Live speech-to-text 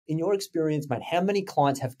in your experience, mate, how many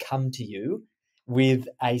clients have come to you with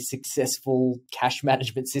a successful cash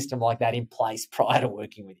management system like that in place prior to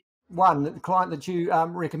working with you? One, the client that you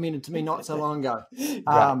recommended to me not so long ago.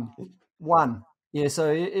 One. Yeah, so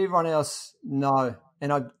everyone else, no.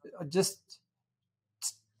 And I just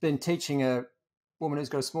been teaching a woman who's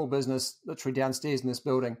got a small business literally downstairs in this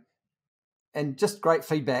building, and just great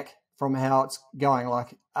feedback from how it's going.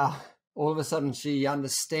 Like all of a sudden she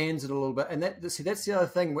understands it a little bit. And that's the other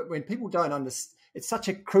thing. When people don't understand, it's such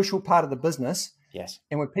a crucial part of the business. Yes.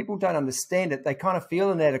 And when people don't understand it, they kind of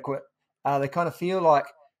feel inadequate. They kind of feel like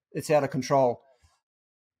it's out of control.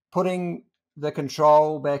 Putting the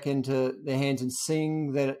control back into their hands and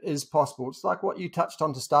seeing that it is possible. It's like what you touched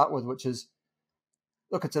on to start with, which is,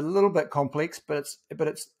 look, it's a little bit complex, but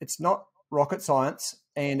it's not rocket science,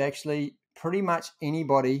 and actually pretty much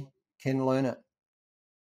anybody can learn it.